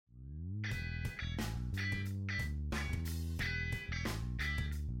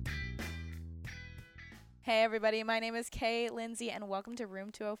Hey everybody, my name is Kay Lindsay and welcome to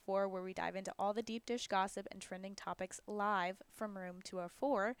Room 204 where we dive into all the deep dish gossip and trending topics live from Room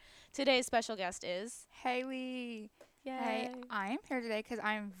 204. Today's special guest is Haley. Hey, Yay. I am here today because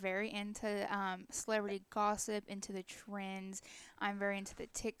I'm very into celebrity gossip, into the trends. I'm very into the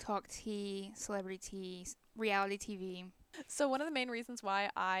TikTok tea, celebrity tea, reality TV. So one of the main reasons why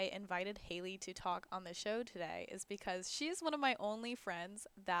I invited Haley to talk on the show today is because she is one of my only friends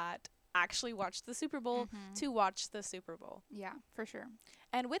that actually watched the Super Bowl Mm-hmm. to watch the Super Bowl. Yeah, for sure.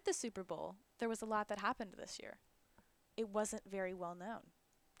 And with the Super Bowl, there was a lot that happened this year. It wasn't very well known.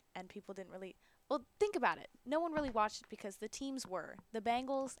 And people didn't really. Well, think about it. No one really watched it because the teams were the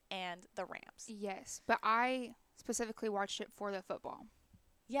Bengals and the Rams. Yes, but I specifically watched it for the football.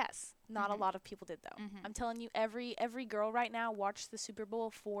 Yes, not a Mm-hmm. lot of people did though. Mm-hmm. I'm telling you, every girl right now watched the Super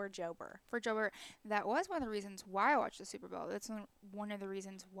Bowl for Joe Burr. For Joe Burrow, that was one of the reasons why I watched the Super Bowl. That's one of the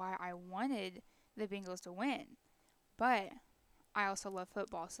reasons why I wanted the Bengals to win. But I also love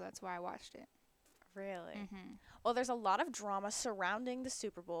football, so that's why I watched it. Really? Mm-hmm. Well, there's a lot of drama surrounding the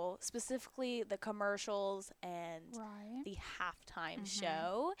Super Bowl, specifically the commercials and Right. the halftime Mm-hmm.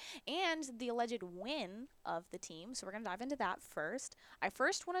 show and the alleged win of the team. So we're going to dive into that first. I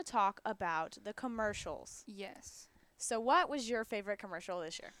first want to talk about the commercials. Yes. So what was your favorite commercial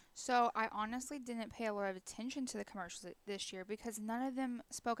this year? So I honestly didn't pay a lot of attention to the commercials this year because none of them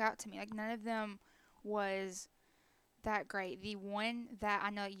spoke out to me. Like none of them was that great. The one that I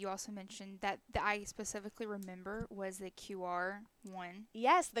know you also mentioned that I specifically remember was the QR one,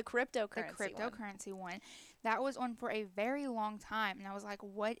 Yes, the the cryptocurrency one. cryptocurrency one. That was on for a very long time, and I was like,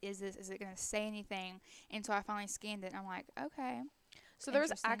 "What is this? Is it gonna say anything?" And so I finally scanned it, and I'm like, "Okay, So there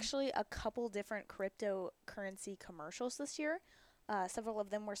was interesting." actually a couple different cryptocurrency commercials this year. Several of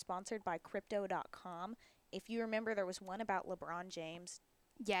them were sponsored by Crypto.com. If you remember, there was one about LeBron James.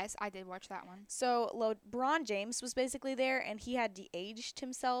 Yes, I did watch that one. So LeBron James was basically there, and he had de-aged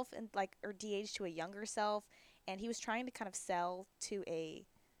himself and or de-aged to a younger self, and he was trying to kind of sell to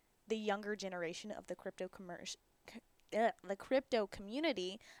the younger generation of the the crypto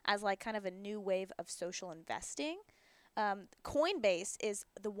community as like kind of a new wave of social investing. Coinbase is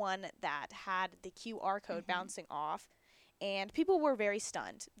the one that had the QR code Mhm. bouncing off, and people were very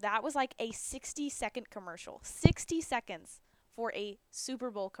stunned. That was like a 60-second commercial. 60 seconds for a Super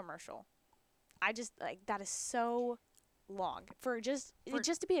Bowl commercial. I just like that is so long for just For it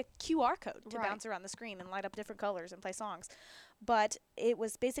just to be a QR code to right. bounce around the screen and light up different colors and play songs. But it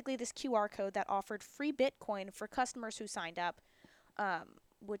was basically this QR code that offered free Bitcoin for customers who signed up,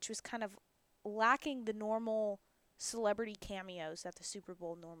 which was kind of lacking the normal celebrity cameos that the Super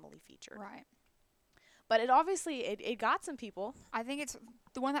Bowl normally featured. Right. But it got some people. I think it's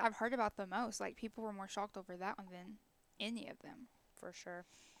the one that I've heard about the most. Like people were more shocked over that one than any of them. For sure.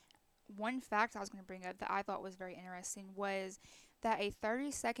 One fact I was going to bring up that I thought was very interesting was that a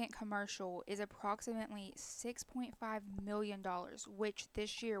 30-second commercial is approximately $6.5 million, which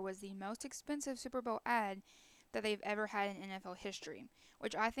this year was the most expensive Super Bowl ad that they've ever had in NFL history,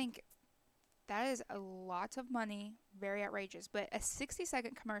 which I think that is a lot of money, very outrageous. But a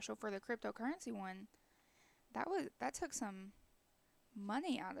 60-second commercial for the cryptocurrency one, that took some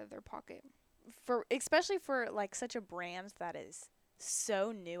money out of their pocket. For especially for like such a brand that is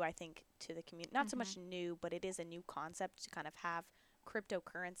so new, I think, to the community. Not so Mhm. much new, but it is a new concept to kind of have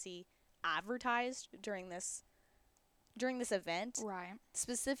cryptocurrency advertised during this event. Right.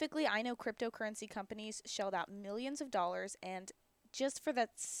 Specifically, I know cryptocurrency companies shelled out millions of dollars, and just for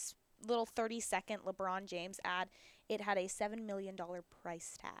that little 30-second LeBron James ad, it had a $7 million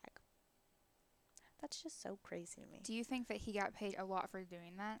price tag. That's just so crazy to me. Do you think that he got paid a lot for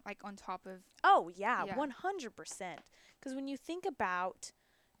doing that? Like on top of Oh, yeah, yeah. 100%. Because when you think about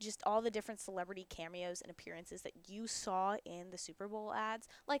just all the different celebrity cameos and appearances that you saw in the Super Bowl ads,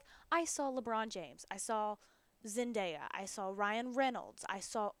 like I saw LeBron James, I saw Zendaya, I saw Ryan Reynolds, I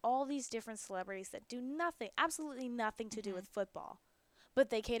saw all these different celebrities that do nothing, absolutely nothing to do Mhm. with football.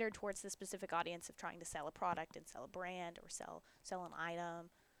 But they cater towards the specific audience of trying to sell a product and sell a brand or sell an item.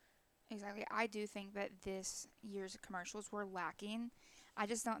 Exactly. I do think that this year's commercials were lacking. I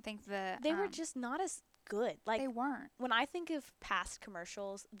just don't think the They were just not as good. Like they weren't. when I think of past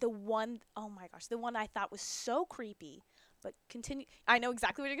commercials, oh my gosh, the one I thought was so creepy, but continue. I know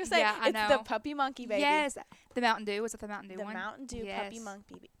exactly what you're gonna say. Yeah, I It's the know. Puppy Monkey Baby. Yes, the Mountain Dew. Was it the Mountain Dew The one? Mountain Dew Yes.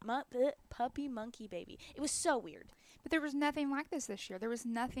 Puppy Monkey Baby. It was so weird. But there was nothing like this year. There was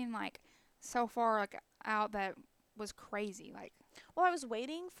nothing like so far like out that was crazy. Like Well, I was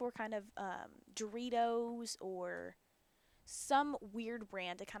waiting for kind of Doritos or some weird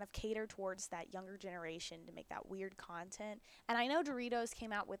brand to kind of cater towards that younger generation to make that weird content. And I know Doritos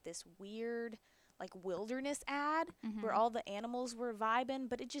came out with this weird like wilderness ad where all the animals were vibing,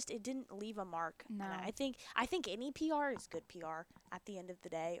 but it didn't leave a mark. No. And I think any PR is good PR at the end of the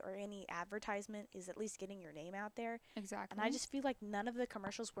day, or any advertisement is at least getting your name out there. Exactly. And I just feel like none of the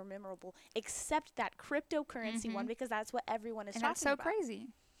commercials were memorable except that cryptocurrency one, because that's what everyone is and talking that's so about. crazy.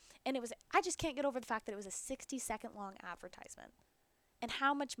 And I just can't get over the fact that it was a 60-second long advertisement and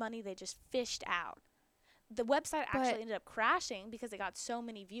how much money they just fished out. The website actually ended up crashing because it got so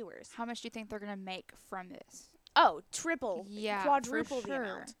many viewers. How much do you think they're going to make from this? Oh, triple, Yeah, quadruple for the sure.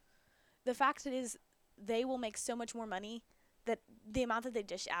 amount. The fact is, they will make so much more money that the amount that they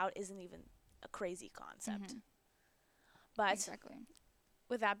dish out isn't even a crazy concept. But Exactly.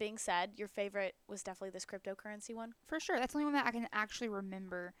 with that being said, your favorite was definitely this cryptocurrency one? For sure. That's the only one that I can actually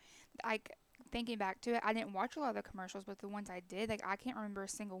remember. Like, thinking back to it, I didn't watch a lot of the commercials, but the ones I did, like, I can't remember a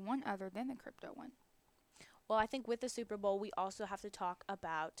single one other than the crypto one. Well, I think with the Super Bowl, we also have to talk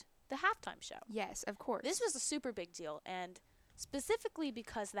about the halftime show. Yes, of course. This was a super big deal, and specifically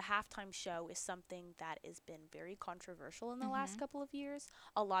because the halftime show is something that has been very controversial in the last couple of years.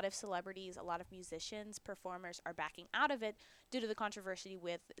 A lot of celebrities, a lot of musicians, performers are backing out of it due to the controversy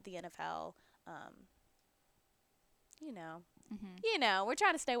with the NFL. You know, we're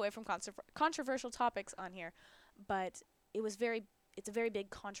trying to stay away from controversial topics on here, but it's a very big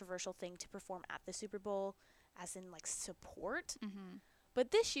controversial thing to perform at the Super Bowl, as in like support.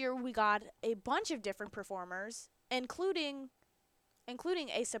 But this year we got a bunch of different performers, including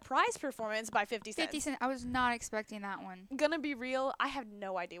a surprise performance by 50 Cent. 50 Cent, I was not expecting that one. Gonna be real, I had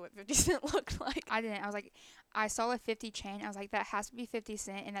no idea what 50 Cent looked like. I didn't. I was like, I saw a 50 chain. I was like, that has to be 50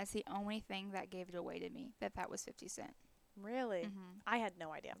 Cent, and that's the only thing that gave it away to me, that was 50 Cent. Really? I had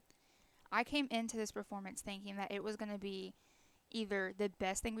no idea. I came into this performance thinking that it was going to be either the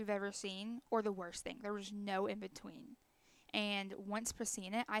best thing we've ever seen or the worst thing. There was no in between. And once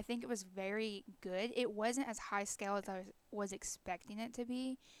seeing it, I think it was very good. It wasn't as high scale as I was expecting it to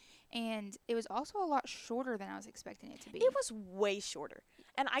be. And it was also a lot shorter than I was expecting it to be. It was way shorter.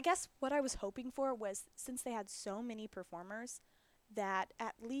 And I guess what I was hoping for was, since they had so many performers, that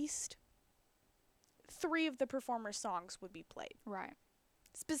at least 3 of the performers' songs would be played. Right.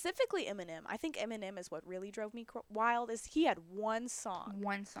 Specifically Eminem. I think Eminem is what really drove me wild, is he had one song.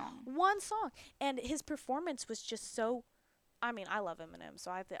 One song. And his performance was just so... I mean, I love Eminem,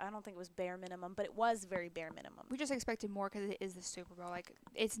 so I don't think it was bare minimum, but it was very bare minimum. We just expected more because it is the Super Bowl. Like,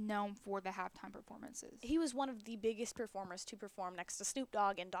 it's known for the halftime performances. He was one of the biggest performers to perform next to Snoop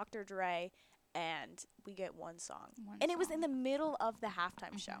Dogg and Dr. Dre, and we get one song. It was in the middle of the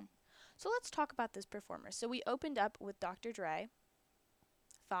halftime show. So let's talk about this performer. So we opened up with Dr. Dre.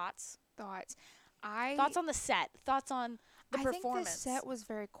 Thoughts? Thoughts on the set. Thoughts on the performance. I think the set was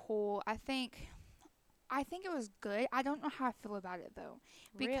very cool. I think it was good. I don't know how I feel about it, though.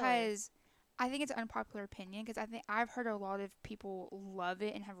 Because I think it's an unpopular opinion, because I think I've heard a lot of people love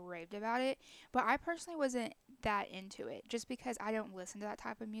it and have raved about it. But I personally wasn't that into it, just because I don't listen to that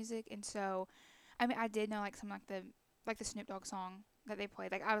type of music. And so, I mean, I did know, like, some like the Snoop Dogg song that they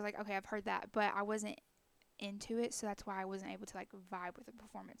played. Like, I was like, okay, I've heard that. But I wasn't into it, so that's why I wasn't able to, like, vibe with the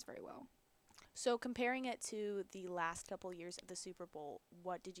performance very well. So comparing it to the last couple years of the Super Bowl,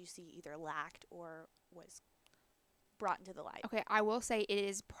 what did you see either lacked or was brought into the light? Okay, I will say it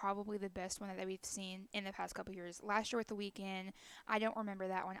is probably the best one that we've seen in the past couple years. Last year with The Weeknd, I don't remember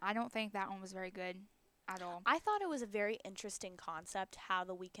that one. I don't think that one was very good at all. I thought it was a very interesting concept how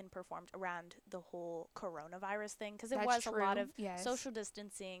The Weeknd performed around the whole coronavirus thing, because it was a lot of social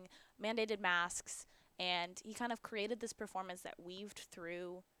distancing, mandated masks, and he kind of created this performance that weaved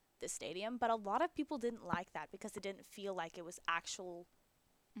through the stadium. But a lot of people didn't like that because it didn't feel like it was actual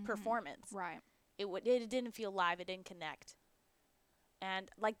performance. Right. It didn't feel live. It didn't connect. And,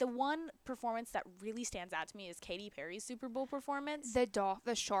 like, the one performance that really stands out to me is Katy Perry's Super Bowl performance. The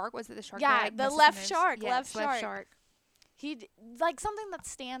shark? Was it the shark? Yeah, that, like, the left shark. Yes, left shark. Like, something that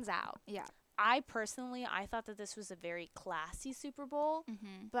stands out. Yeah. I thought that this was a very classy Super Bowl,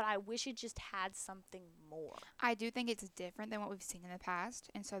 but I wish it just had something more. I do think it's different than what we've seen in the past,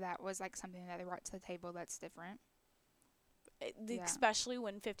 and so that was, like, something that they brought to the table that's different. Especially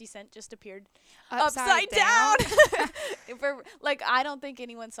when 50 Cent just appeared upside down. I don't think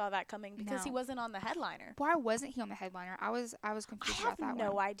anyone saw that coming because he wasn't on the headliner. Why wasn't he on the headliner? I was confused about that one. I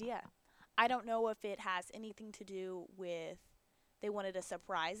have no idea. I don't know if it has anything to do with they wanted a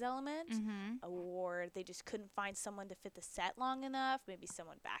surprise element, or they just couldn't find someone to fit the set long enough. Maybe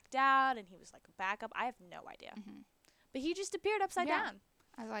someone backed out and he was like a backup. I have no idea. But he just appeared upside down.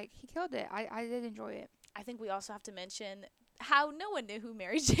 I was like, he killed it. I did enjoy it. I think we also have to mention how no one knew who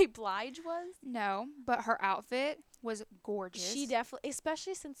Mary J. Blige was. No, but her outfit was gorgeous. She definitely,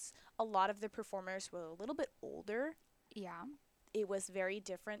 especially since a lot of the performers were a little bit older, Yeah. it was very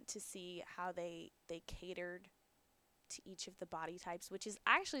different to see how they catered to each of the body types, which is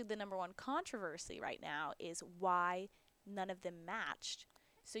actually the number one controversy right now, is why none of them matched.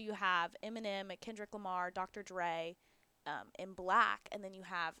 So you have Eminem, Kendrick Lamar, Dr. Dre in black, and then you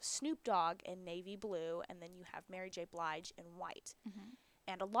have Snoop Dogg in navy blue, and then you have Mary J. Blige in white. Mhm.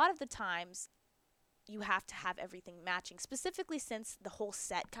 And a lot of the times, you have to have everything matching, specifically since the whole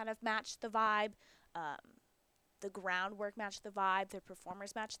set kind of matched the vibe. The groundwork matched the vibe, the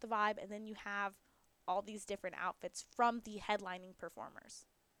performers matched the vibe, and then you have all these different outfits from the headlining performers.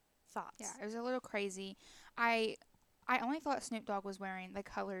 Thoughts? Yeah, it was a little crazy. I only thought Snoop Dogg was wearing the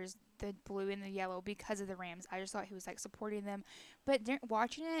colors, the blue and the yellow, because of the Rams. I just thought he was like supporting them. But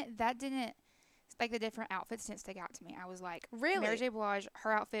watching it, that didn't, like, the different outfits didn't stick out to me. I was like, Really? Mary J. Blige,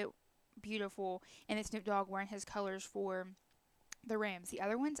 her outfit, beautiful, and then Snoop Dogg wearing his colors for the Rams. The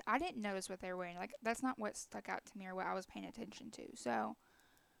other ones, I didn't notice what they were wearing. Like, that's not what stuck out to me or what I was paying attention to. So,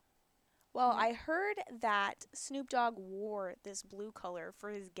 Well, yeah. I heard that Snoop Dogg wore this blue color for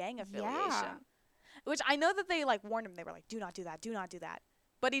his gang affiliation. Yeah. Which I know that they like warned him. They were like, "Do not do that. Do not do that."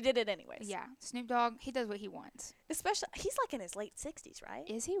 But he did it anyways. Yeah, Snoop Dogg, he does what he wants. Especially, he's like in his late 60s, right?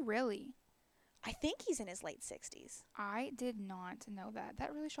 Is he really? I think he's in his late 60s. I did not know that.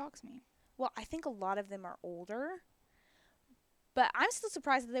 That really shocks me. Well, I think a lot of them are older. But I'm still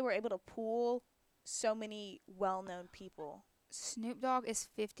surprised that they were able to pool so many well-known people. Snoop Dogg is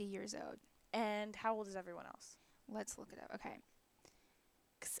 50 years old. And how old is everyone else? Let's look it up. Okay.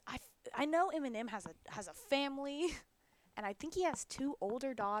 'Cause I know Eminem has a family, and I think he has 2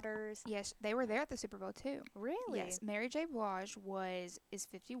 older daughters. Yes, they were there at the Super Bowl too. Really? Yes, Mary J. Blige is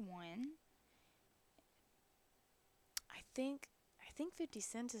 51. I think 50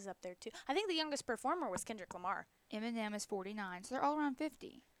 Cent is up there too. I think the youngest performer was Kendrick Lamar. Eminem is 49. So they're all around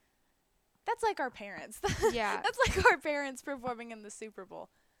 50. That's like our parents. Yeah. That's like our parents performing in the Super Bowl.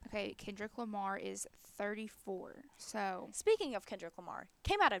 Okay, Kendrick Lamar is 34. So, Speaking of Kendrick Lamar,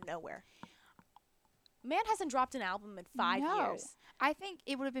 came out of nowhere. Man hasn't dropped an album in 5 No. years. I think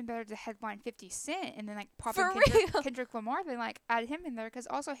it would have been better to headline 50 Cent and then like pop For in real? Kendrick Lamar than like add him in there, because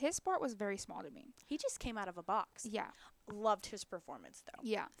also his part was very small to me. He just came out of a box. Yeah. Loved his performance though.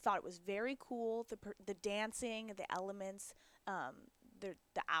 Yeah. Thought it was very cool. The dancing, the elements, the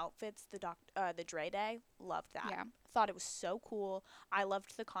outfits, the Dre Day. Loved that. Yeah. Thought it was so cool. I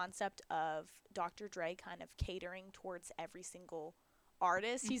loved the concept of Dr. Dre kind of catering towards every single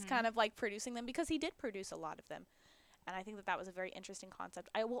artist. He's Mhm. kind of like producing them, because he did produce a lot of them. And I think that was a very interesting concept.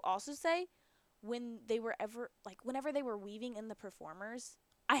 I will also say, whenever they were weaving in the performers,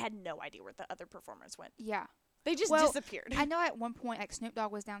 I had no idea where the other performers went. Yeah. They just Well, disappeared. I know at one point like Snoop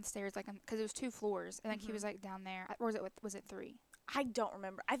Dogg was downstairs like because it was 2 floors and like he Mhm. was like down there, or was it 3? I don't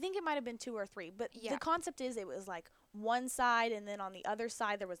remember. I think it might have been 2 or 3, but Yeah. the concept is it was like one side, and then on the other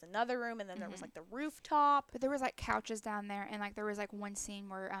side there was another room, and then there was Mhm. like the rooftop. But there was like couches down there, and like there was like one scene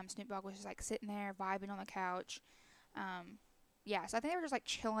where Snoop Dogg was just like sitting there vibing on the couch. Yeah, so I think they were just like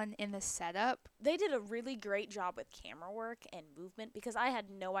chilling in the setup. They did a really great job with camera work and movement, because I had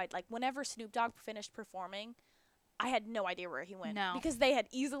no idea. Like, whenever Snoop Dogg finished performing, I had no idea where he went. No. Because they had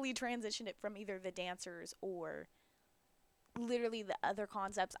easily transitioned it from either the dancers or literally the other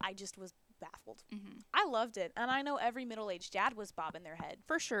concepts. I just was baffled. Mhm. I loved it. And I know every middle-aged dad was bobbing their head.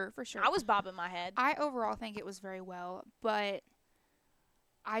 For sure. I was bobbing my head. I overall think it was very well, but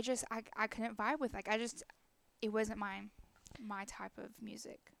I couldn't vibe with it wasn't my type of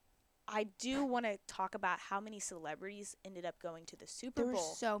music. I do want to talk about how many celebrities ended up going to the Super There were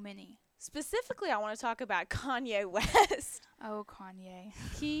Bowl. so many. Specifically, I want to talk about Kanye West. Oh, Kanye.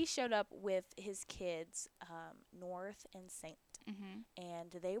 He showed up with his kids, North and Saint, Mhm.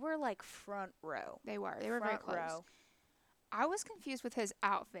 and they were like front row. They were very Front close. row. I was confused with his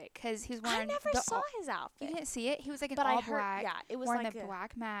outfit because he's I wearing. never the saw all- his You outfit, didn't see it. He was like in but all I heard, black, yeah, it was wearing like the a,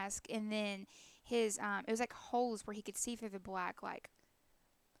 black mask, and then his it was like holes where he could see through the black like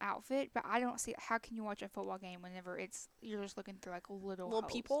outfit. But I don't see how can you watch a football game whenever you're just looking through like little Little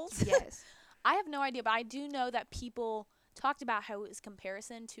holes. peepholes? Yes. I have no idea, but I do know that people talked about how it was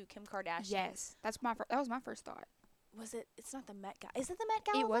comparison to Kim Kardashian. Yes, that was my first thought. Was it? It's not the Met Gala. Is it the Met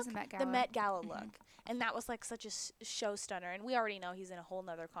Gala? It look? was the Met Gala. The Met Gala Mhm. look, and that was like such a show stunner. And we already know he's in a whole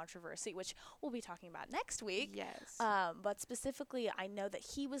nother controversy, which we'll be talking about next week. Yes. But specifically, I know that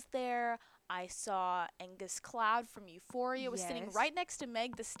he was there. I saw Angus Cloud from Euphoria was sitting Yes. right next to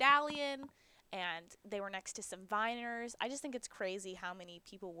Meg the Stallion, and they were next to some Viners. I just think it's crazy how many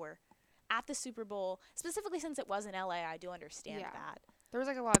people were at the Super Bowl, specifically since it was in LA. I do understand Yeah. that. There was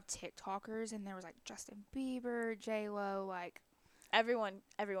like a lot of TikTokers, and there was like Justin Bieber, J-Lo, like Everyone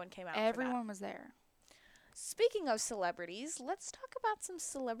came out for that. everyone was there. Speaking of celebrities, let's talk about some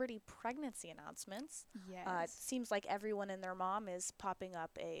celebrity pregnancy announcements. Yes. It seems like everyone and their mom is popping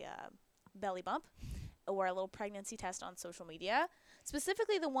up a belly bump or a little pregnancy test on social media.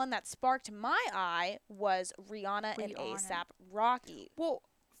 Specifically, the one that sparked my eye was Rihanna and Rihanna. A$AP Rocky. Well,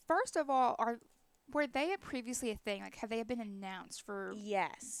 first of all, were they previously a thing? Like, have they been announced for?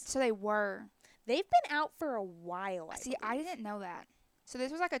 Yes. So they were. They've been out for a while, See, I didn't know that. So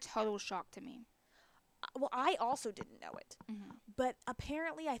this was like a total shock to me. Well, I also didn't know it. Mm-hmm. But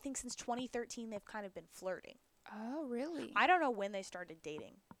apparently, I think since 2013, they've kind of been flirting. Oh, really? I don't know when they started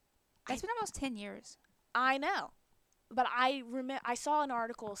dating. It's been almost 10 years. I know. But I saw an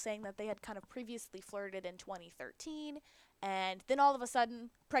article saying that they had kind of previously flirted in 2013, and then all of a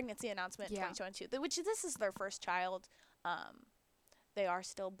sudden, pregnancy announcement in 2022, which this is their first child. They are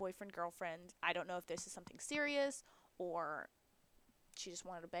still boyfriend, girlfriend. I don't know if this is something serious or she just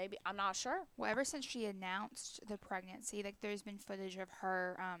wanted a baby. I'm not sure. Well, ever since she announced the pregnancy, like there's been footage of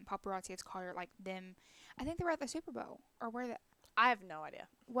her. Paparazzi has caught her, like them. I think they were at the Super Bowl or where the. I have no idea.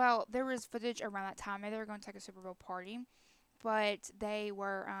 Well, there was footage around that time. Maybe they were going to like a Super Bowl party, but they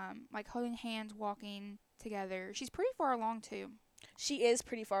were like holding hands, walking together. She's pretty far along too. She is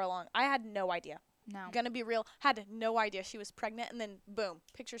pretty far along. I had no idea. No. Gonna be real. Had no idea she was pregnant, and then boom,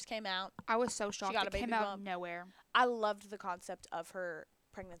 pictures came out. I was so shocked. got a It baby came out of bump. nowhere. I loved the concept of her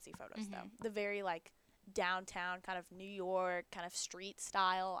pregnancy photos, though. Mhm. The very like downtown kind of New York kind of street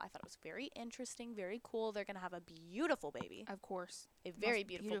style. I thought it was very interesting, very cool. They're gonna have a beautiful baby, Of course. a very Most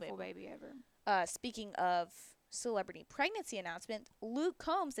beautiful, baby ever. Speaking of celebrity pregnancy announcement, Luke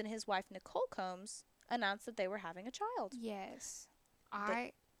Combs and his wife Nicole Combs announced that they were having a child. Yes.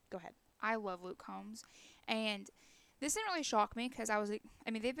 Go ahead. I love Luke Combs. And this didn't really shock me because I was like, I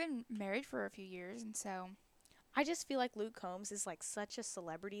mean, they've been married for a few years. And so. I just feel like Luke Combs is like such a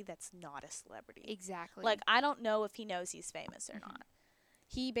celebrity that's not a celebrity. Exactly. Like, I don't know if he knows he's famous or Mhm. not.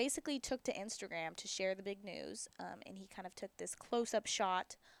 He basically took to Instagram to share the big news, and he kind of took this close-up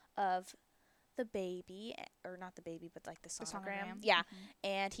shot of the baby, or not the baby, but like the sonogram. Yeah, Mhm.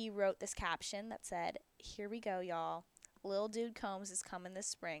 and he wrote this caption that said, "Here we go, y'all. Lil Dude Combs is coming this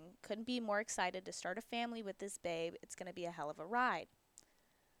spring. Couldn't be more excited to start a family with this babe. It's going to be a hell of a ride."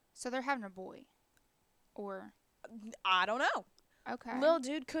 So they're having a boy. Or. I don't know. Okay. Lil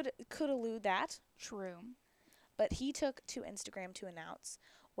Dude could elude that, True. but he took to Instagram to announce,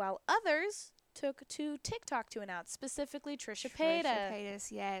 while others took to TikTok to announce, specifically Trisha Paytas. Trisha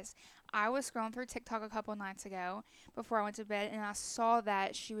Paytas, yes. I was scrolling through TikTok a couple nights ago before I went to bed, and I saw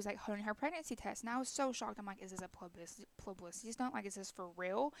that she was like holding her pregnancy test, and I was so shocked. I'm like, is this a publicity stunt? Like, is this for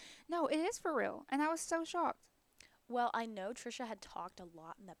real? No, it is for real, and I was so shocked. Well, I know Trisha had talked a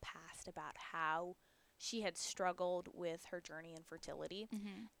lot in the past about how she had struggled with her journey in fertility,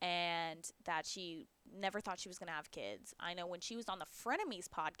 Mm-hmm. and that she never thought she was going to have kids. I know when she was on the Frenemies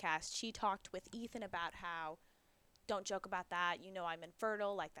podcast, she talked with Ethan about how, don't joke about that. You know, I'm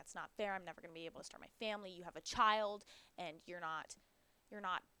infertile. Like, that's not fair. I'm never going to be able to start my family. You have a child, and you're not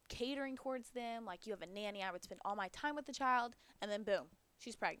catering towards them. Like, you have a nanny. I would spend all my time with the child. And then, boom,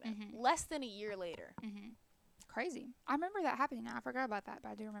 she's pregnant. Mhm. Less than a year later. Mm-hmm. Crazy. I remember that happening. I forgot about that, but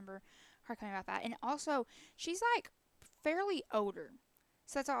I do remember her coming about that. And also, she's like fairly older.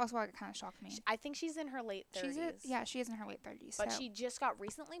 So that's also why it kind of shocked me. I think she's in her late 30s. She is in her late 30s. But so. she just got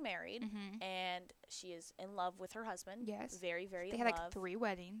recently married, Mm-hmm. and she is in love with her husband. Yes. Very, very They in had love. like 3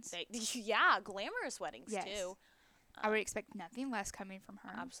 weddings. Yeah, glamorous weddings, Yes. too. I would expect nothing less coming from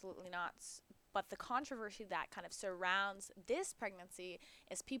her. Absolutely not. But the controversy that kind of surrounds this pregnancy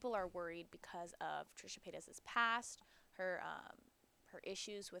is people are worried because of Trisha Paytas' past, her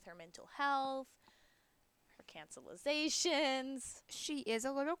issues with her mental health, her cancelizations. She is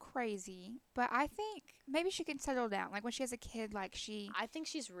a little crazy, but I think maybe she can settle down. Like when she has a kid, like she. I think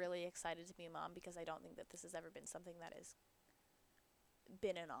she's really excited to be a mom because I don't think that this has ever been something that has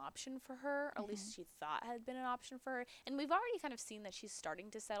been an option for her, or at least she thought had been an option for her. And we've already kind of seen that she's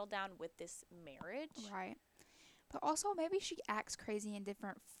starting to settle down with this marriage. Right. But also maybe she acts crazy and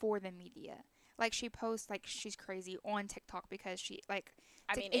different for the media. Like she posts like she's crazy on TikTok because she like.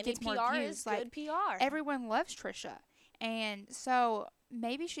 I mean, it any gets more PR views. is Like, good PR. everyone loves Trisha, and so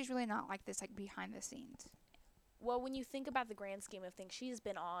maybe she's really not like this, like behind the scenes. Well, when you think about the grand scheme of things, she's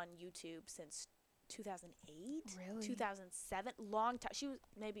been on YouTube since 2008, Really? 2007, long time. She was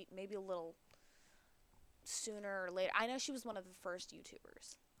maybe a little sooner or later. I know she was one of the first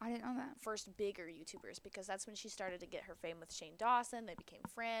YouTubers. I didn't know that. first bigger YouTubers, because that's when she started to get her fame with Shane Dawson. They became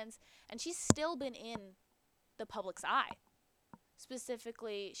friends, and she's still been in the public's eye.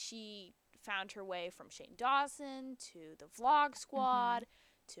 Specifically, she found her way from Shane Dawson to the Vlog Squad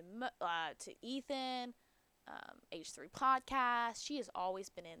to Ethan, H3 podcast. She has always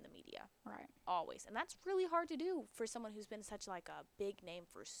been in the media, Right. always, and that's really hard to do for someone who's been such like a big name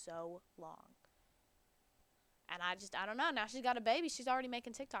for so long. And I don't know. Now she's got a baby. She's already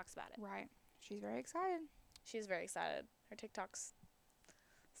making TikToks about it. Right. She's very excited. She's very excited. Her TikToks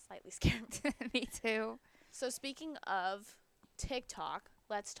slightly scare me. Me too. So speaking of TikTok,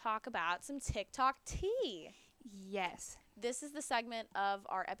 let's talk about some TikTok tea. Yes. This is the segment of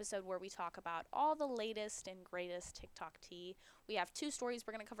our episode where we talk about all the latest and greatest TikTok tea. We have 2 stories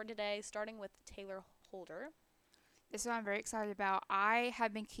we're going to cover today, starting with Taylor Holder. This is what I'm very excited about. I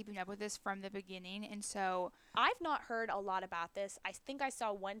have been keeping up with this from the beginning, and so I've not heard a lot about this. I think I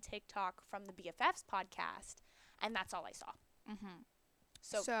saw one TikTok from the BFFs podcast, and that's all I saw.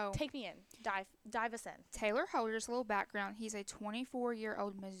 So take me in. Dive us in. Taylor Holder's little background. He's a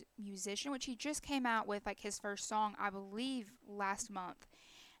 24-year-old musician, which he just came out with like his first song, I believe, last month.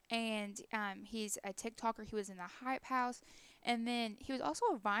 And he's a TikToker. He was in the Hype House, and then he was also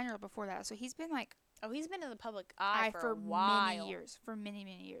a Viner before that. So he's been like he's been in the public eye for a while. For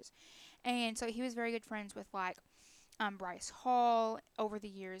many years. And so he was very good friends with like Bryce Hall over the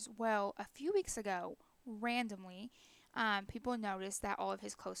years. Well, a few weeks ago, randomly, people noticed that all of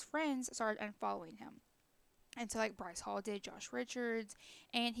his close friends started unfollowing him. And so like Bryce Hall did, Josh Richards,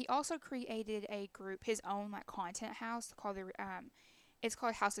 and he also created a group, his own like content house called it's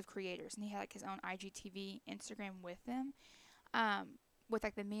called House of Creators, and he had like his own IGTV Instagram with them. With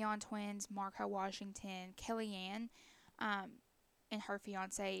like the Meon twins, Marco Washington, Kellyanne, and her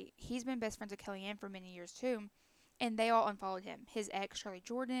fiance. He's been best friends with Kellyanne for many years too, and they all unfollowed him. His ex, Charlie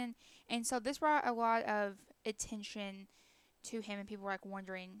Jordan, and so this brought a lot of attention to him, and people were like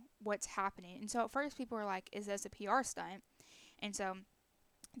wondering what's happening. And so at first people were like, "Is this a PR stunt?" And so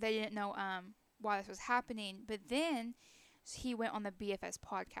they didn't know why this was happening. But then he went on the BFFs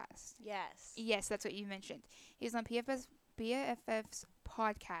podcast. Yes, that's what you mentioned. He's on BFF's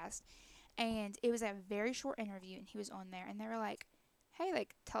podcast, and it was a very short interview, and he was on there, and they were like, "Hey,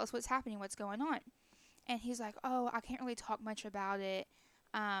 like, tell us what's happening, what's going on." And he's like, "Oh, I can't really talk much about it.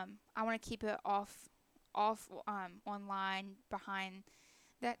 I want to keep it off online behind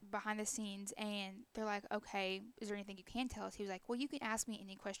the scenes." And they're like, "Okay, is there anything you can tell us?" He was like, "Well, you can ask me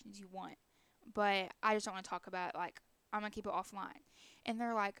any questions you want, but I just don't want to talk about it. Like, I'm going to keep it offline." And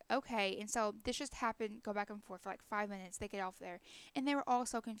they're like, "Okay." And so this just happened, go back and forth for like 5 minutes. They get off there, and they were all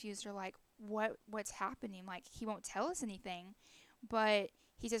so confused. They're like, what's happening? Like, he won't tell us anything, but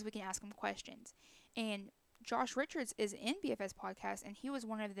he says we can ask him questions. And Josh Richards is in BFF's podcast, and he was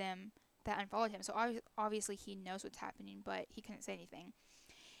one of them that unfollowed him. So obviously he knows what's happening, but he couldn't say anything.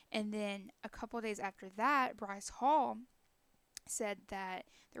 And then a couple of days after that, Bryce Hall said that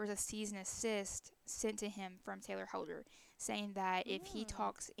there was a cease and desist sent to him from Taylor Holder, saying that if he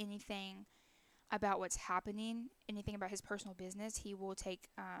talks anything about what's happening, anything about his personal business, he will take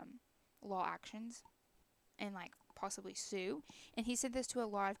law actions and like possibly sue. And he said this to a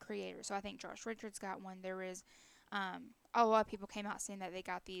lot of creators. So I think Josh Richards got one. There was a lot of people came out saying that they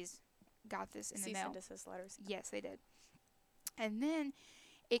got this in the mail. Cease and desist letters. Yes, they did. And then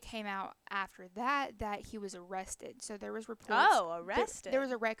it came out after that he was arrested. So there was reports. Oh, arrested. There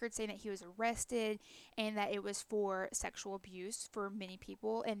was a record saying that he was arrested and that it was for sexual abuse for many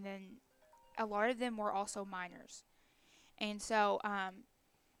people. And then a lot of them were also minors. And so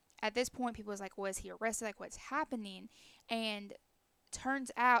at this point, people was like, was he arrested? Like, what's happening? And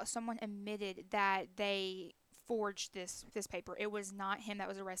turns out someone admitted that they forged this paper. It was not him that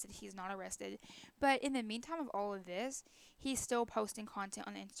was arrested. He's not arrested. But in the meantime of all of this, he's still posting content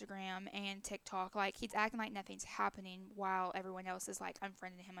on Instagram and TikTok. Like, he's acting like nothing's happening while everyone else is like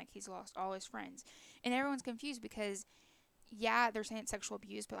unfriending him, like he's lost all his friends. And everyone's confused because, yeah, they're saying it's sexual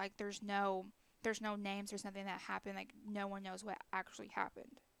abuse, but like there's no names, there's nothing that happened. Like, no one knows what actually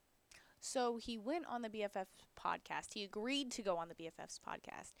happened. So he went on the BFF podcast. He agreed to go on the BFF's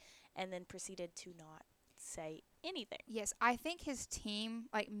podcast and then proceeded to not say anything. Yes, I think his team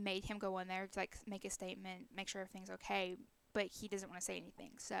like made him go in there to like make a statement, make sure everything's okay, but he doesn't want to say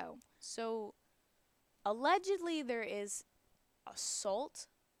anything. So allegedly there is assault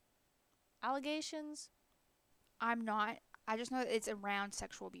allegations. I just know that it's around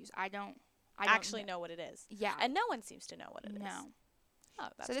sexual abuse. I don't actually know what it is. Yeah. And no one seems to know what it is. No. Oh,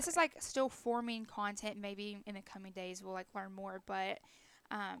 that's so this great. is like still forming content. Maybe in the coming days we'll like learn more, but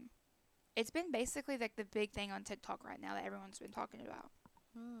it's been basically like the big thing on TikTok right now that everyone's been talking about.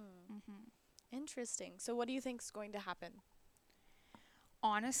 Hmm. Hmm. Interesting. So what do you think's going to happen?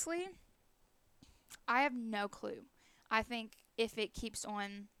 Honestly, I have no clue. I think if it keeps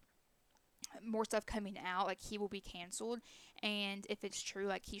on more stuff coming out, like he will be canceled, and if it's true,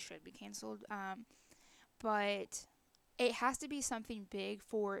 like he should be canceled. But it has to be something big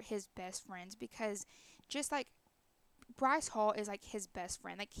for his best friends because just like Bryce Hall is like his best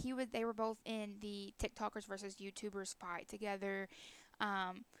friend. Like they were both in the TikTokers versus YouTubers fight together.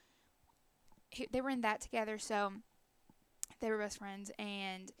 Um, they were in that together, so they were best friends.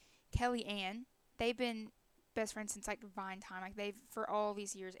 And Kelly Ann, they've been best friends since like Vine time. Like they've for all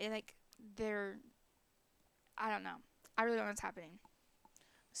these years. And like they're, I don't know. I really don't know what's happening.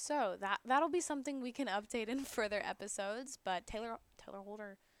 So that'll be something we can update in further episodes. But Taylor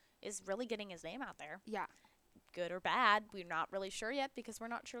Holder is really getting his name out there, Yeah. good or bad. We're not really sure yet because we're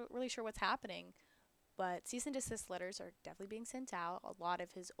not really sure what's happening. But cease and desist letters are definitely being sent out. A lot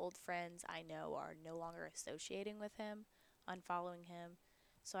of his old friends I know are no longer associating with him, unfollowing him.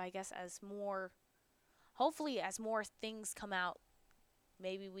 So I guess hopefully as more things come out,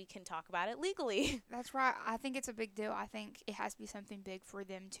 maybe we can talk about it legally. That's right. I think it's a big deal. I think it has to be something big for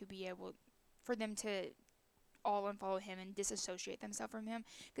them to all unfollow him and disassociate themselves from him.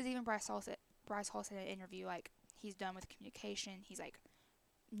 Because even Bryce Hall said in an interview, like, he's done with communication. He's, like,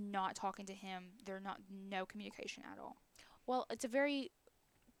 not talking to him. No communication at all. Well, it's a very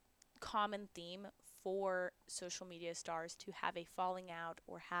common theme for social media stars to have a falling out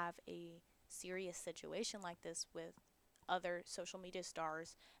or have a serious situation like this with other social media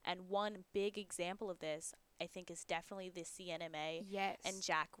stars. And one big example of this, I think, is definitely the CNMA Yes. and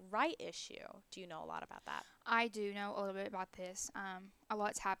Jack Wright issue. Do you know a lot about that? I do know a little bit about this. A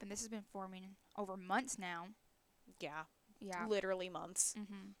lot's happened. This has been forming over months now. Yeah. Yeah. Literally months.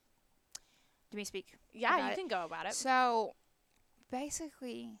 Mm-hmm. Do me speak? Yeah, you can go about it. So,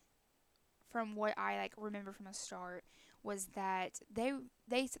 basically, from what I like remember from the start, was that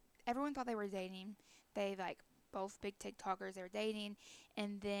everyone thought they were dating. They like both big TikTokers. They were dating,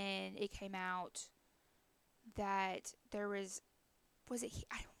 and then it came out that there was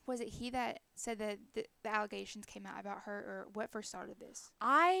it he that said that the allegations came out about her, or what first started this?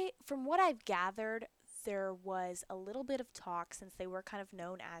 From what I've gathered, there was a little bit of talk since they were kind of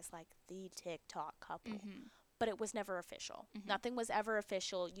known as like the TikTok couple, Mm-hmm. but it was never official. Mhm. Nothing was ever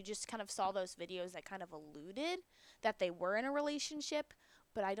official. You just kind of saw those videos that kind of alluded that they were in a relationship,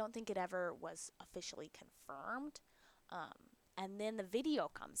 but I don't think it ever was officially confirmed. And then the video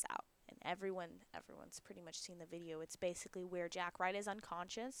comes out, and everyone's pretty much seen the video. It's basically where Jack Wright is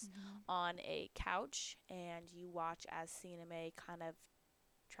unconscious on a couch, and you watch as CNMA kind of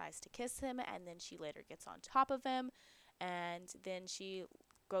tries to kiss him, and then she later gets on top of him, and then she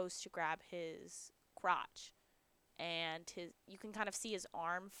goes to grab his crotch, and you can kind of see his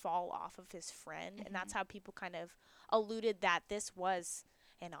arm fall off of his friend, and that's how people kind of alluded that this was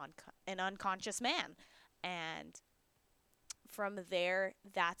an unconscious man. And from there,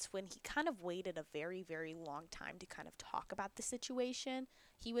 that's when he kind of waited a very, very long time to kind of talk about the situation.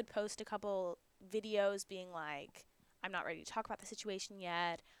 He would post a couple videos being like, I'm not ready to talk about the situation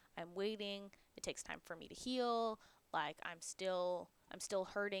yet. I'm waiting. It takes time for me to heal. Like, I'm still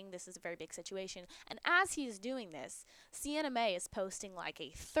hurting. This is a very big situation. And as he's doing this, CNMA is posting like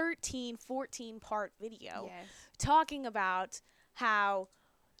a 13, 14 part video talking about how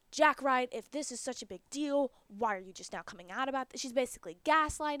Jack Wright, if this is such a big deal, why are you just now coming out about this? She's basically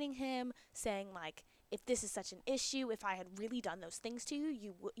gaslighting him, saying like, if this is such an issue, if I had really done those things to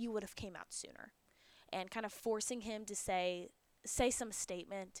you, you would have came out sooner, and kind of forcing him to say some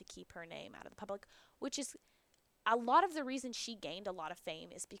statement to keep her name out of the public, which is a lot of the reason she gained a lot of fame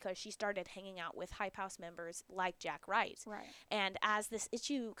is because she started hanging out with Hype House members like Jack Wright. Right. And as this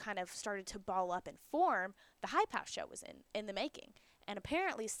issue kind of started to ball up and form, the Hype House show was in the making. And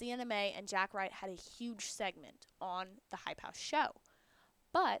apparently CNMA and Jack Wright had a huge segment on the Hype House show.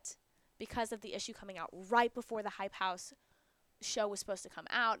 But because of the issue coming out right before the Hype House show was supposed to come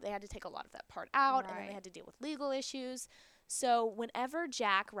out, they had to take a lot of that part out, and then they had to deal with legal issues. So whenever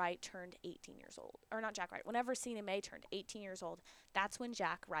Jack Wright turned 18 years old, or not Jack Wright, whenever CNMA turned 18 years old, that's when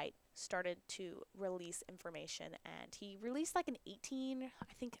Jack Wright started to release information. And he released like an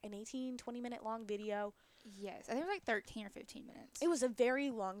 20-minute long video. Yes, I think it was like 13 or 15 minutes. It was a very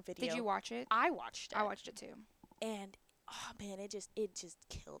long video. Did you watch it? I watched it. I watched it too. And, oh man, it just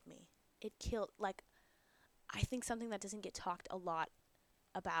killed me. It killed, like, I think something that doesn't get talked a lot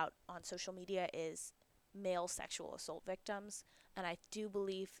about on social media is male sexual assault victims, and I do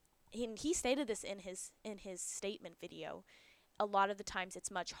believe he stated this in his statement video. a lot of the times it's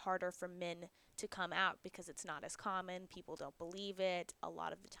much harder for men to come out because it's not as common. People don't believe it. A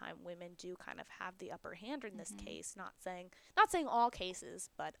lot of the time women do kind of have the upper hand in this case, not saying all cases,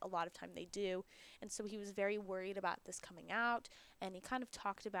 but a lot of time they do. And so he was very worried about this coming out, and he kind of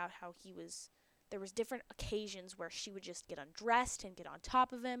talked about how there was different occasions where she would just get undressed and get on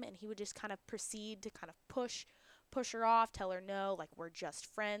top of him, and he would just kind of proceed to kind of push her off, tell her no, like, we're just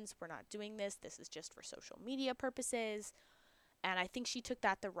friends, we're not doing this is just for social media purposes. And I think she took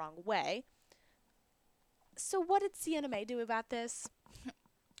that the wrong way. So what did Sienna May do about this?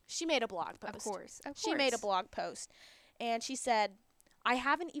 She made a blog post. Of course. She made a blog post, and she said, I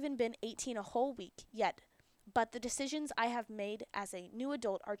haven't even been 18 a whole week yet, but the decisions I have made as a new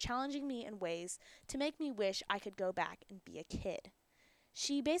adult are challenging me in ways to make me wish I could go back and be a kid.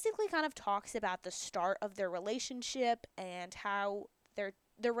 She basically kind of talks about the start of their relationship and how their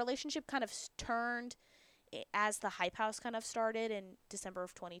relationship kind of turned as the Hype House kind of started in December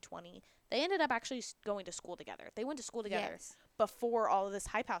of 2020. They ended up actually going to school together. They went to school together before all of this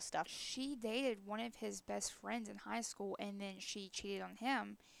Hype House stuff. She dated one of his best friends in high school, and then she cheated on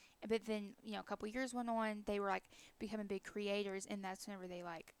him. But then, a couple years went on. They were, like, becoming big creators, and that's whenever they,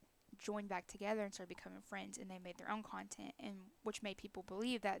 like, joined back together and started becoming friends, and they made their own content, and which made people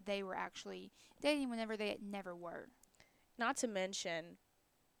believe that they were actually dating whenever they never were. Not to mention,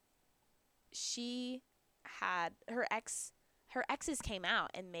 she had her exes came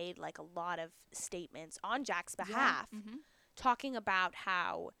out and made, like, a lot of statements on Jack's behalf, talking about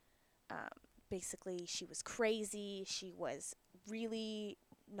how basically she was crazy, she was really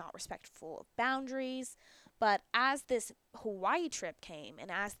not respectful of boundaries. But as this Hawaii trip came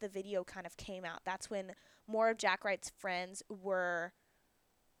and as the video kind of came out, that's when more of Jack Wright's friends were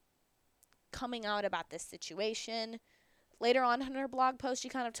coming out about this situation. Later on in her blog post, she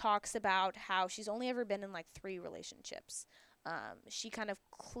kind of talks about how she's only ever been in, like, 3 relationships. She kind of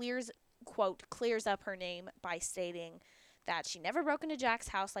clears up her name by stating that she never broke into Jack's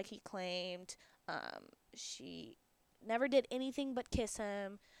house like he claimed. She never did anything but kiss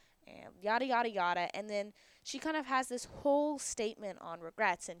him, and yada, yada, yada. And then she kind of has this whole statement on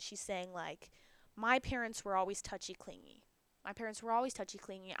regrets, and she's saying, like, my parents were always touchy-clingy. I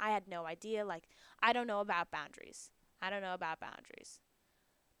had no idea. Like, I don't know about boundaries.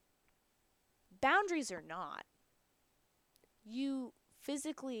 Boundaries or not, you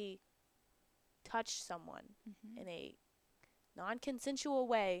physically touch someone in a non-consensual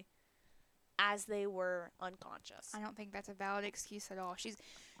way as they were unconscious. I don't think that's a valid excuse at all.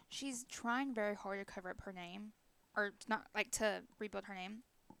 She's trying very hard to cover up her name, or not, like, to rebuild her name.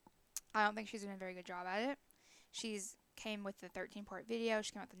 I don't think she's doing a very good job at it. She's came with the 13-part video.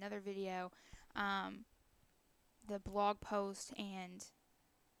 She came with another video, the blog post, and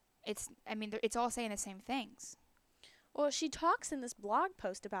it's all saying the same things. Well, she talks in this blog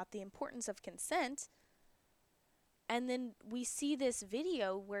post about the importance of consent, and then we see this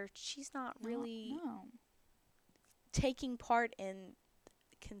video where she's not really taking part in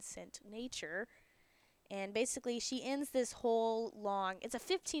consent nature. And basically, she ends this whole it's a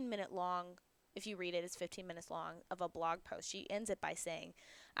 15-minute long, if you read it, it's 15 minutes long, of a blog post. She ends it by saying,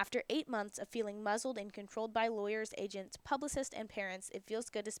 after 8 months of feeling muzzled and controlled by lawyers, agents, publicists, and parents, it feels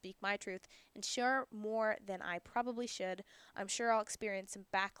good to speak my truth and share more than I probably should. I'm sure I'll experience some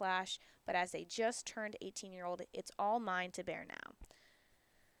backlash, but as a just turned 18-year-old, it's all mine to bear now.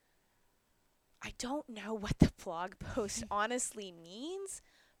 I don't know what the blog post honestly means,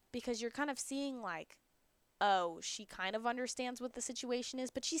 because you're kind of seeing, like, oh, she kind of understands what the situation is,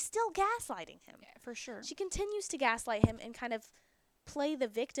 but she's still gaslighting him. Yeah, for sure. She continues to gaslight him and kind of play the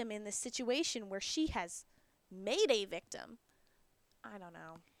victim in this situation where she has made a victim. I don't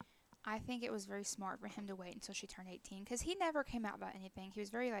know. I think it was very smart for him to wait until she turned 18, because he never came out about anything. He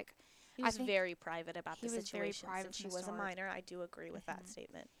was very, like... He was very private about the situation since she was a minor. I do agree with that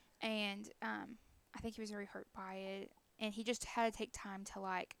statement. And I think he was very hurt by it. And he just had to take time to,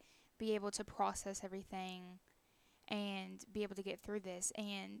 like, be able to process everything and be able to get through this.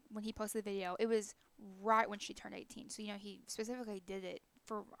 And when he posted the video, it was right when she turned 18. So, he specifically did it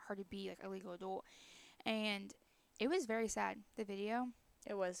for her to be, like, a legal adult. And it was very sad, the video.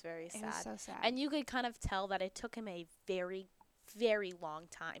 It was very sad. It was so sad. And you could kind of tell that it took him a very, very long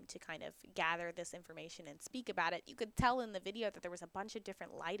time to kind of gather this information and speak about it. You could tell in the video that there was a bunch of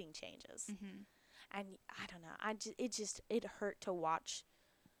different lighting changes. And I don't know. It hurt to watch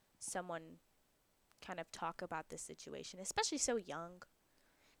someone kind of talk about this situation, especially so young.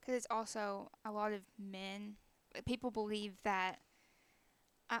 Because it's also a lot of men. People believe that.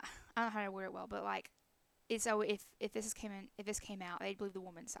 I don't know how to word it well, but, like, it's so if this came out, they'd believe the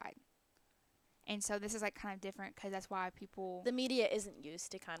woman's side. And so this is like kind of different because that's why people. The media isn't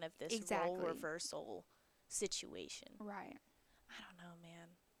used to kind of this role Exactly. reversal situation. Right. I don't know, man.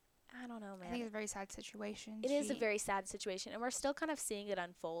 I don't know, man. I think it's a very sad situation. It is a very sad situation, and we're still kind of seeing it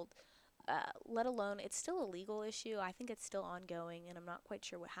unfold. Let alone, it's still a legal issue. I think it's still ongoing, and I'm not quite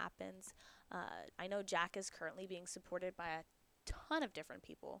sure what happens. I know Jack is currently being supported by a ton of different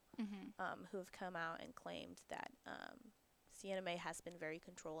people who have come out and claimed that Sienna Mae has been very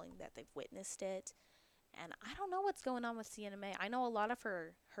controlling, that they've witnessed it. And I don't know what's going on with Sienna Mae. I know a lot of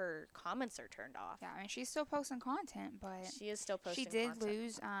her comments are turned off. Yeah, I mean, she's still posting content, but She is still posting she did content.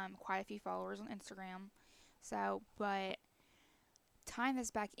 lose quite a few followers on Instagram. So, but tying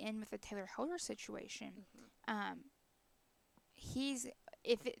this back in with the Taylor Holder situation, these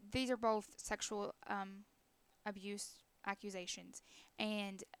are both sexual abuse accusations,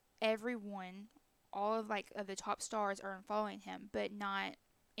 and everyone, all of the top stars are unfollowing him, but not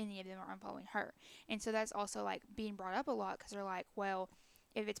any of them are unfollowing her. And so that's also like being brought up a lot because they're like, well,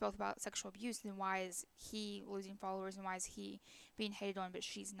 if it's both about sexual abuse, then why is he losing followers and why is he being hated on but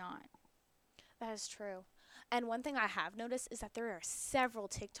she's not? That is true. And one thing I have noticed is that there are several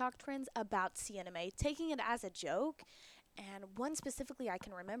TikTok trends about Sienna Mae taking it as a joke. And one specifically I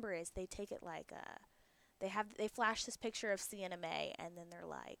can remember is they take it like they flash this picture of Sienna Mae and then they're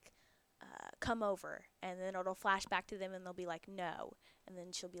like, come over, and then it'll flash back to them and they'll be like, no, and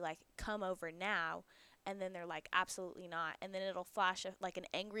then she'll be like, come over now, and then they're like, absolutely not, and then it'll flash like an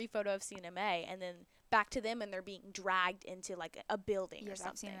angry photo of Sienna Mae and then back to them and they're being dragged into like a building or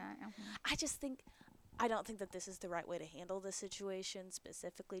something. I've seen that. I don't think that this is the right way to handle this situation,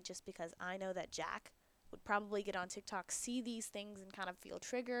 specifically just because I know that Jack would probably get on TikTok, see these things, and kind of feel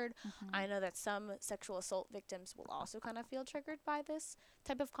triggered. I know that some sexual assault victims will also kind of feel triggered by this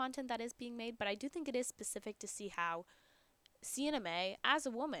type of content that is being made, but I do think it is specific to see how Sienna Mae, as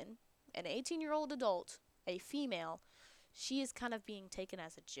a woman, an 18-year-old adult, a female, she is kind of being taken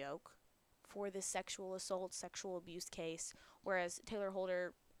as a joke for this sexual assault, sexual abuse case, whereas Taylor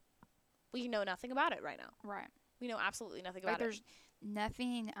Holder, we know nothing about it right now. Right. We know absolutely nothing about it. There's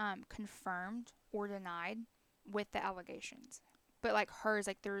nothing confirmed or denied with the allegations. But like hers,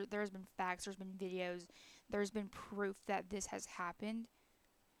 like there's been facts, there's been videos, there's been proof that this has happened.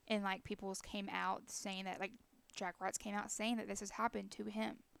 And like people's came out saying that, like Jack Wrights came out saying that this has happened to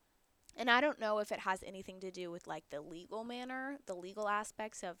him. And I don't know if it has anything to do with like the legal manner, the legal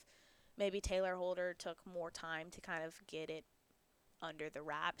aspects of maybe Taylor Holder took more time to kind of get it under the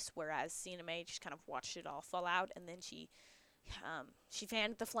wraps, whereas Sienna Mae just kind of watched it all fall out, and then she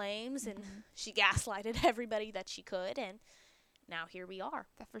fanned the flames and she gaslighted everybody that she could, and now here we are.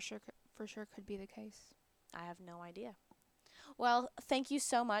 That for sure could be the case. I have no idea. Well, thank you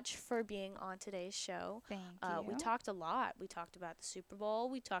so much for being on today's show. Thank you. We talked a lot. We talked about the Super Bowl.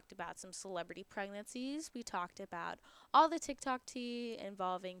 We talked about some celebrity pregnancies. We talked about all the TikTok tea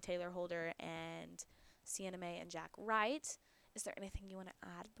involving Taylor Holder and Sienna Mae and Jack Wright. Is there anything you want to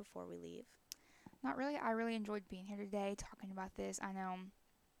add before we leave? Not really. I really enjoyed being here today talking about this. I know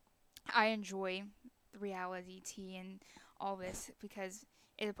I enjoy reality tea and all this because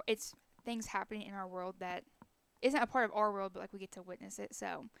it's things happening in our world that isn't a part of our world, but like we get to witness it.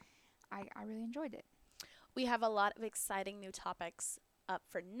 So I really enjoyed it. We have a lot of exciting new topics up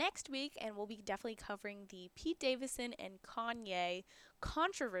for next week, and we'll be definitely covering the Pete Davidson and Kanye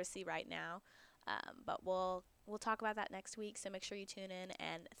controversy right now. But we'll talk about that next week, so make sure you tune in,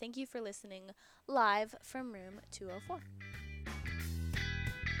 and thank you for listening live from room 204.